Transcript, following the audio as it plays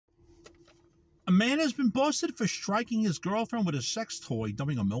A man has been busted for striking his girlfriend with a sex toy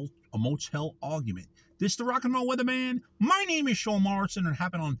during a motel argument. This is the Rock and Roll Weatherman. My name is Sean Morrison, and it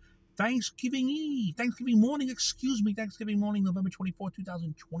happened on Thanksgiving morning, November 24,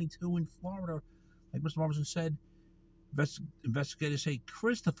 2022 in Florida. Like Mr. Morrison said, investigators say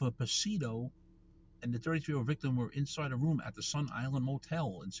Christopher Pacitto and the 33-year-old victim were inside a room at the Sun Island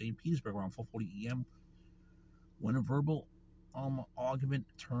Motel in St. Petersburg around 4:40 a.m. when a verbal argument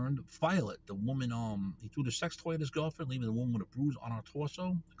turned violent. The woman, he threw the sex toy at his girlfriend, leaving the woman with a bruise on her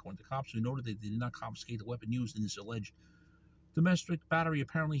torso. According to cops, who noted they did not confiscate the weapon used in this alleged domestic battery.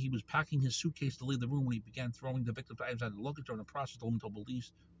 Apparently, he was packing his suitcase to leave the room when he began throwing the victim's items out of the luggage. During the process, the woman told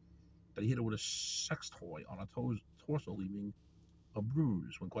police that he hit her with a sex toy on her torso, leaving a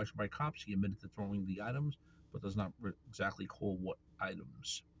bruise. When questioned by cops, he admitted to throwing the items, but does not exactly call what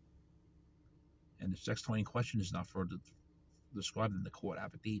items. And the sex toy in question is not further described in the court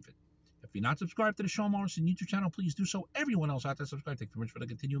affidavit. If you're not subscribed to the Sean Morrison YouTube channel, please do so. Everyone else out there, subscribe. Thank you very much for the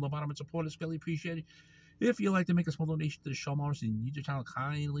continued love, honor, and support. It's greatly appreciated. If you'd like to make a small donation to the Sean Morrison YouTube channel,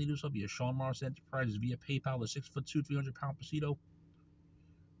 kindly do so via Sean Morrison Enterprises via PayPal. The 6'2", 300-pound Pacitto,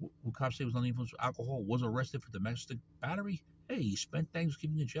 who cops say was under the influence of alcohol, was arrested for domestic battery. Hey, he spent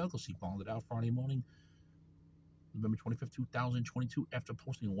Thanksgiving in jail because he bonded out Friday morning, November 25th, 2022, after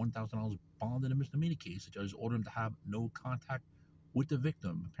posting a $1,000 bond in a misdemeanor case. The judge ordered him to have no contact with the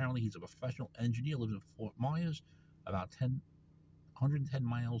victim. Apparently, he's a professional engineer, lives in Fort Myers, about 110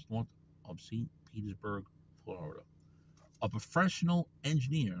 miles north of St. Petersburg, Florida. A professional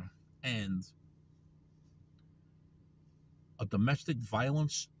engineer and a domestic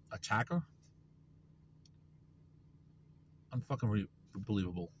violence attacker? Unfucking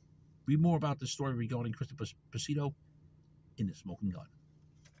believable. Read more about this story regarding Christopher Pacitto in The Smoking Gun.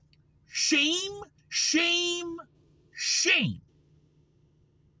 Shame, shame, shame.